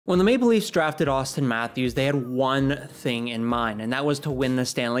When the Maple Leafs drafted Austin Matthews, they had one thing in mind, and that was to win the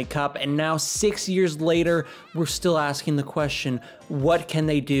Stanley Cup. And now 6 years later, we're still asking the question, what can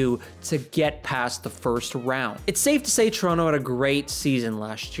they do to get past the first round? It's safe to say Toronto had a great season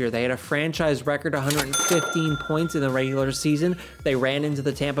last year. They had a franchise record 115 points in the regular season. They ran into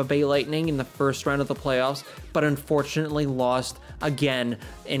the Tampa Bay Lightning in the first round of the playoffs, but unfortunately lost again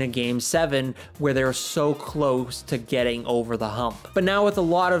in a Game 7 where they were so close to getting over the hump. But now with a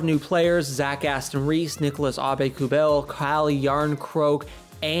lot of new players, Zach Aston-Reese, Nicholas Aube-Kubel, Kyle Yarncroke,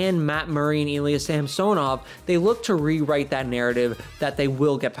 and Matt Murray and Ilya Samsonov, they look to rewrite that narrative that they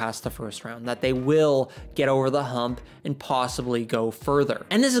will get past the first round, that they will get over the hump and possibly go further.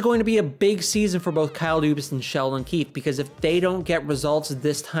 And this is going to be a big season for both Kyle Dubas and Sheldon Keefe, because if they don't get results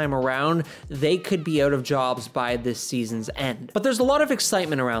this time around, they could be out of jobs by this season's end. But there's a lot of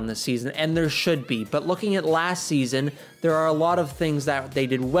excitement around this season, and there should be. But looking at last season, there are a lot of things that they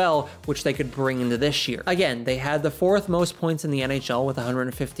did well, which they could bring into this year. Again, they had the 4th most points in the NHL with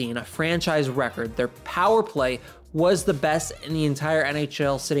 115, a franchise record. Their power play was the best in the entire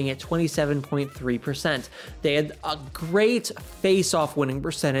NHL, sitting at 27.3%. They had a great face-off winning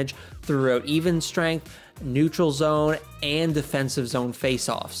percentage throughout even strength, neutral zone, and defensive zone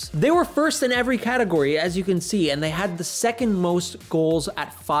face-offs. They were first in every category, as you can see, and they had the 2nd most goals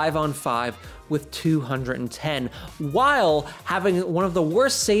at 5-on-5 with 210, while having one of the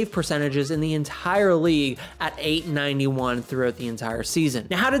worst save percentages in the entire league at 891 throughout the entire season.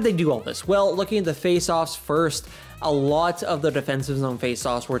 Now, how did they do all this? Well, looking at the face-offs first, a lot of the defensive zone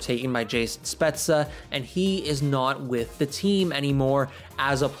face-offs were taken by Jason Spezza, and he is not with the team anymore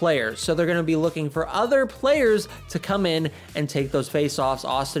as a player. So they're going to be looking for other players to come in and take those face-offs.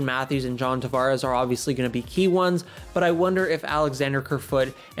 Austin Matthews and John Tavares are obviously going to be key ones, but I wonder if Alexander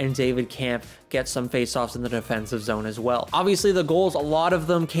Kerfoot and David Kampf get some face-offs in the defensive zone as well. Obviously, the goals, a lot of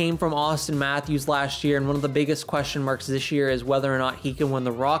them came from Austin Matthews last year, and one of the biggest question marks this year is whether or not he can win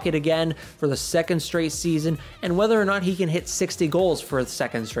the Rocket again for the 2nd straight season, and whether or not he can hit 60 goals for the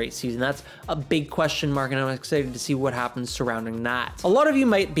 2nd straight season. That's a big question mark, and I'm excited to see what happens surrounding that. A lot of you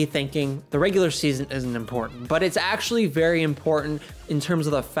might be thinking the regular season isn't important, but it's actually very important in terms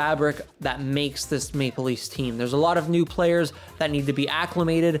of the fabric that makes this Maple Leafs team. There's a lot of new players that need to be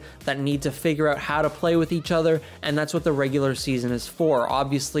acclimated, that need to figure out how to play with each other, and that's what the regular season is for.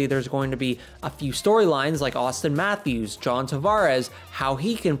 Obviously, there's going to be a few storylines like Austin Matthews, John Tavares, how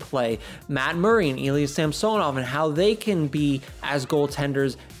he can play, Matt Murray and Ilya Samsonov, and how they can be as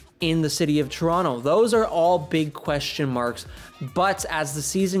goaltenders in the city of Toronto. Those are all big question marks, but as the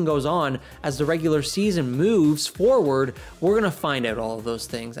season goes on, as the regular season moves forward, we're gonna find out all of those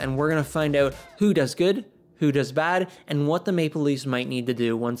things, and we're gonna find out who does good, who does bad, and what the Maple Leafs might need to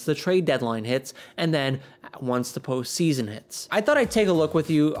do once the trade deadline hits, and then once the postseason hits. I thought I'd take a look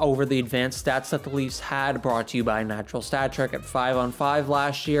with you over the advanced stats that the Leafs had, brought to you by Natural Stat Trick at 5-on-5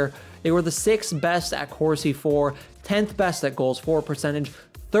 last year. They were the 6th best at Corsi for, 10th best at goals for percentage,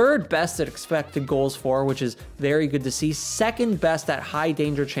 3rd best at expected goals for, which is very good to see, 2nd best at high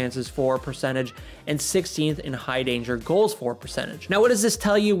danger chances for percentage, and 16th in high danger goals for percentage. Now, what does this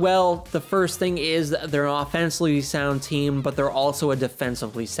tell you? Well, the first thing is they're an offensively sound team, but they're also a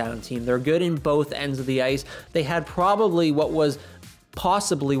defensively sound team. They're good in both ends of the ice. They had probably what was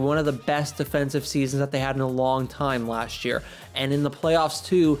possibly one of the best defensive seasons that they had in a long time last year. And in the playoffs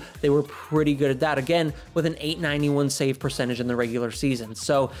too, they were pretty good at that. Again, with an .891 save percentage in the regular season.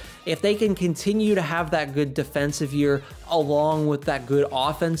 So if they can continue to have that good defensive year along with that good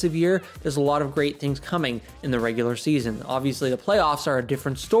offensive year, there's a lot of great things coming in the regular season. Obviously, the playoffs are a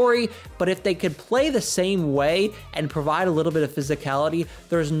different story, but if they could play the same way and provide a little bit of physicality,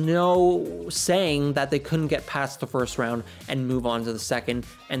 there's no saying that they couldn't get past the first round and move on to the 2nd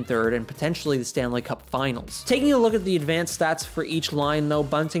and 3rd and potentially the Stanley Cup Finals. Taking a look at the advanced stats for each line though,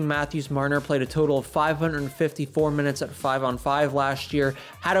 Bunting, Matthews, Marner played a total of 554 minutes at 5-on-5 last year,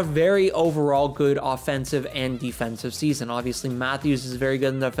 had a very overall good offensive and defensive season. Obviously, Matthews is very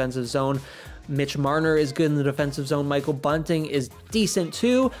good in the defensive zone. Mitch Marner is good in the defensive zone. Michael Bunting is decent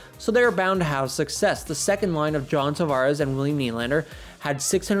too, so they're bound to have success. The second line of John Tavares and William Nylander had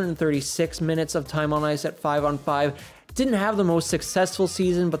 636 minutes of time on ice at 5-on-5. Didn't have the most successful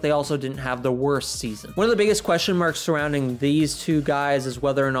season, but they also didn't have the worst season. One of the biggest question marks surrounding these two guys is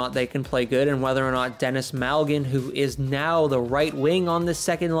whether or not they can play good and whether or not Dennis Malgin, who is now the right wing on this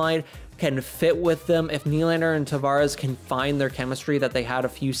second line, can fit with them, if Nylander and Tavares can find their chemistry that they had a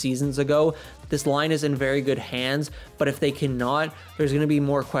few seasons ago, this line is in very good hands. But if they cannot, there's going to be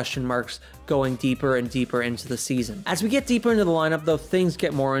more question marks going deeper and deeper into the season. As we get deeper into the lineup, though, things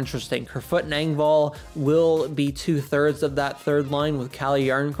get more interesting. Kerfoot and Engvall will be 2/3 of that third line with Calle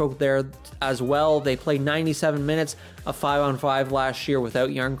Järnkrok there as well. They played 97 minutes of 5-on-5 last year without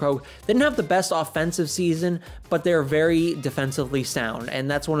Järnkrok. Didn't have the best offensive season, but they're very defensively sound.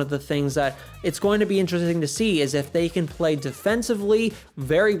 And that's one of the things that it's going to be interesting to see, is if they can play defensively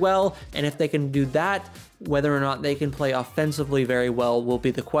very well, and if they can do that, whether or not they can play offensively very well will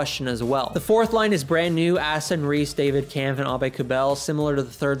be the question as well. The fourth line is brand new. Aston Reese, David Kampf, and Abe Kubel. Similar to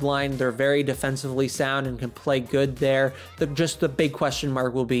the third line, they're very defensively sound and can play good there. Just the big question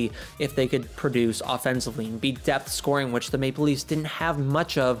mark will be if they could produce offensively and be depth scoring, which the Maple Leafs didn't have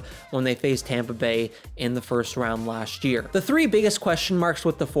much of when they faced Tampa Bay in the first round last year. The three biggest question marks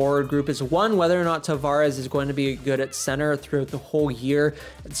with the forward group is, one, whether or not Tavares is going to be good at center throughout the whole year.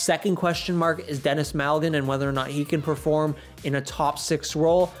 The second question mark is Dennis Malgin and whether or not he can perform in a top 6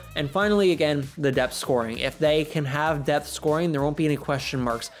 role. And finally, again, the depth scoring. If they can have depth scoring, there won't be any question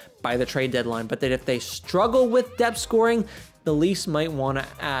marks by the trade deadline. But that if they struggle with depth scoring, the Leafs might want to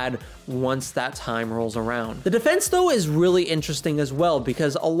add once that time rolls around. The defense, though, is really interesting as well,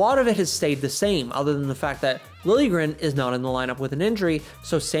 because a lot of it has stayed the same, other than the fact that Liljegren is not in the lineup with an injury,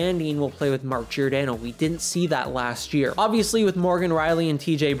 so Sandin will play with Mark Giordano. We didn't see that last year. Obviously, with Morgan Rielly and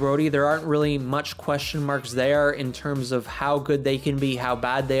TJ Brodie, there aren't really much question marks there in terms of how good they can be, how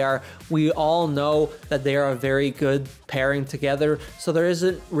bad they are. We all know that they are a very good pairing together, so there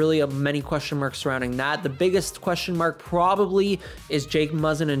isn't really many question marks surrounding that. The biggest question mark probably is Jake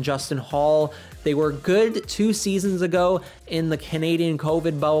Muzzin and Justin Hall. They were good 2 seasons ago in the Canadian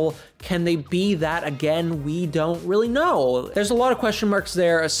COVID bubble. Can they be that again? We don't really know. There's a lot of question marks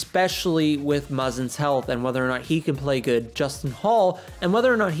there, especially with Muzzin's health and whether or not he can play good. Justin Hall, and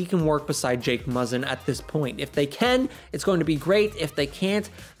whether or not he can work beside Jake Muzzin at this point. If they can, it's going to be great. If they can't,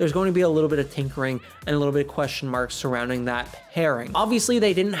 there's going to be a little bit of tinkering and a little bit of question marks surrounding that pairing. Obviously,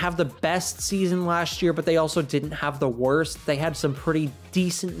 they didn't have the best season last year, but they also didn't have the worst. They had some pretty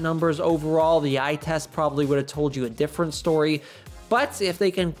decent numbers overall. The eye test probably would have told you a different story. But if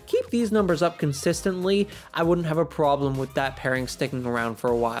they can keep these numbers up consistently, I wouldn't have a problem with that pairing sticking around for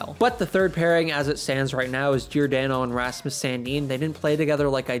a while. But the third pairing as it stands right now is Giordano and Rasmus Sandin. They didn't play together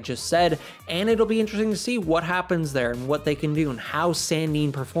like I just said, and it'll be interesting to see what happens there and what they can do and how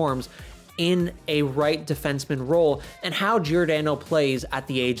Sandin performs in a right defenseman role and how Giordano plays at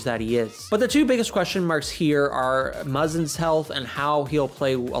the age that he is. But the two biggest question marks here are Muzzin's health and how he'll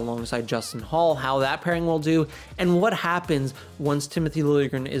play alongside Justin Hall, how that pairing will do, and what happens once Timothy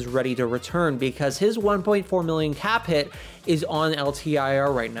Liljegren is ready to return, because his $1.4 million cap hit is on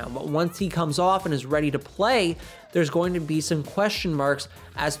LTIR right now. But once he comes off and is ready to play, there's going to be some question marks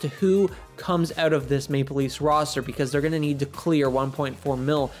as to who comes out of this Maple Leafs roster, because they're going to need to clear 1.4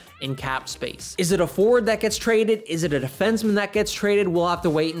 mil in cap space. Is it a forward that gets traded? Is it a defenseman that gets traded? We'll have to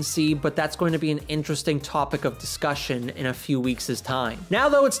wait and see, but that's going to be an interesting topic of discussion in a few weeks' time. Now,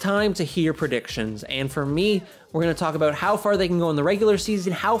 though, it's time to hear predictions, and for me, we're going to talk about how far they can go in the regular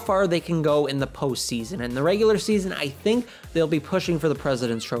season, how far they can go in the postseason. In the regular season, I think they'll be pushing for the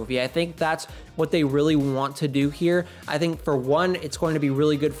President's Trophy. I think that's what they really want to do here. I think, for one, it's going to be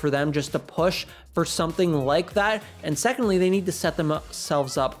really good for them just to push for something like that. And secondly, they need to set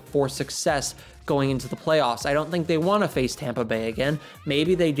themselves up for success going into the playoffs. I don't think they want to face Tampa Bay again.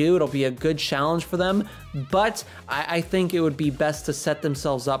 Maybe they do. It'll be a good challenge for them, but I think it would be best to set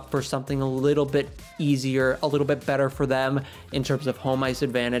themselves up for something a little bit easier, a little bit better for them in terms of home ice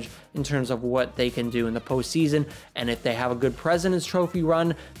advantage, in terms of what they can do in the postseason. And if they have a good President's Trophy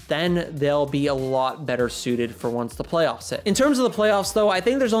run, then they'll be a lot better suited for once the playoffs hit. In terms of the playoffs, though, I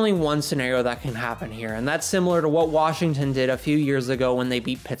think there's only one scenario that can happen here, and that's similar to what Washington did a few years ago when they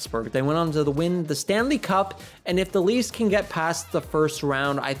beat Pittsburgh. They went on to win the Stanley Cup, and if the Leafs can get past the first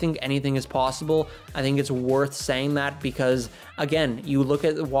round, I think anything is possible. I think it's worth saying that because, again, you look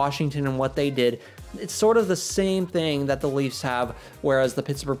at Washington and what they did, it's sort of the same thing that the Leafs have, whereas the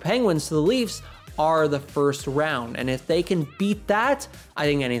Pittsburgh Penguins to the Leafs are the first round. And if they can beat that, I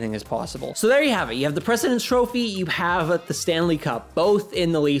think anything is possible. So there you have it. You have the President's Trophy, you have the Stanley Cup, both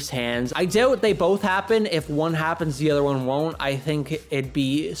in the Leafs' hands. I doubt they both happen. If one happens, the other one won't. I think it'd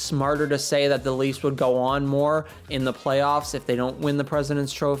be smarter to say that the Leafs would go on more in the playoffs if they don't win the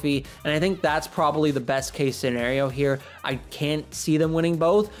President's Trophy. And I think that's probably the best case scenario here. I can't see them winning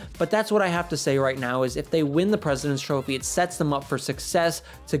both, but that's what I have to say right now is if they win the President's Trophy, it sets them up for success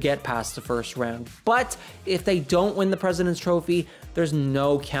to get past the first round. But if they don't win the President's Trophy, there's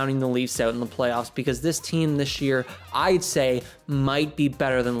no counting the Leafs out in the playoffs because this team this year, I'd say, might be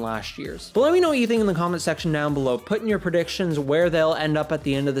better than last year's. But let me know what you think in the comment section down below. Put in your predictions where they'll end up at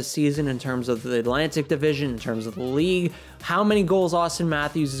the end of the season in terms of the Atlantic Division, in terms of the league, how many goals Austin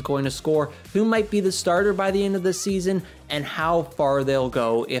Matthews is going to score, who might be the starter by the end of the season, and how far they'll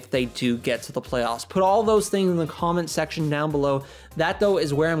go if they do get to the playoffs. Put all those things in the comment section down below. That, though,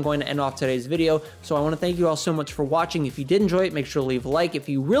 is where I'm going to end off today's video. So I want to thank you all so much for watching. If you did enjoy it, make sure to leave a like. If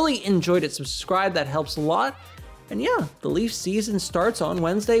you really enjoyed it, subscribe. That helps a lot. And yeah, the Leafs season starts on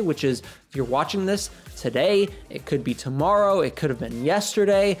Wednesday, which is, if you're watching this today, it could be tomorrow, it could have been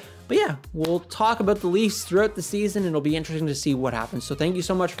yesterday. But yeah, we'll talk about the Leafs throughout the season. It'll be interesting to see what happens. So thank you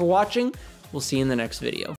so much for watching. We'll see you in the next video.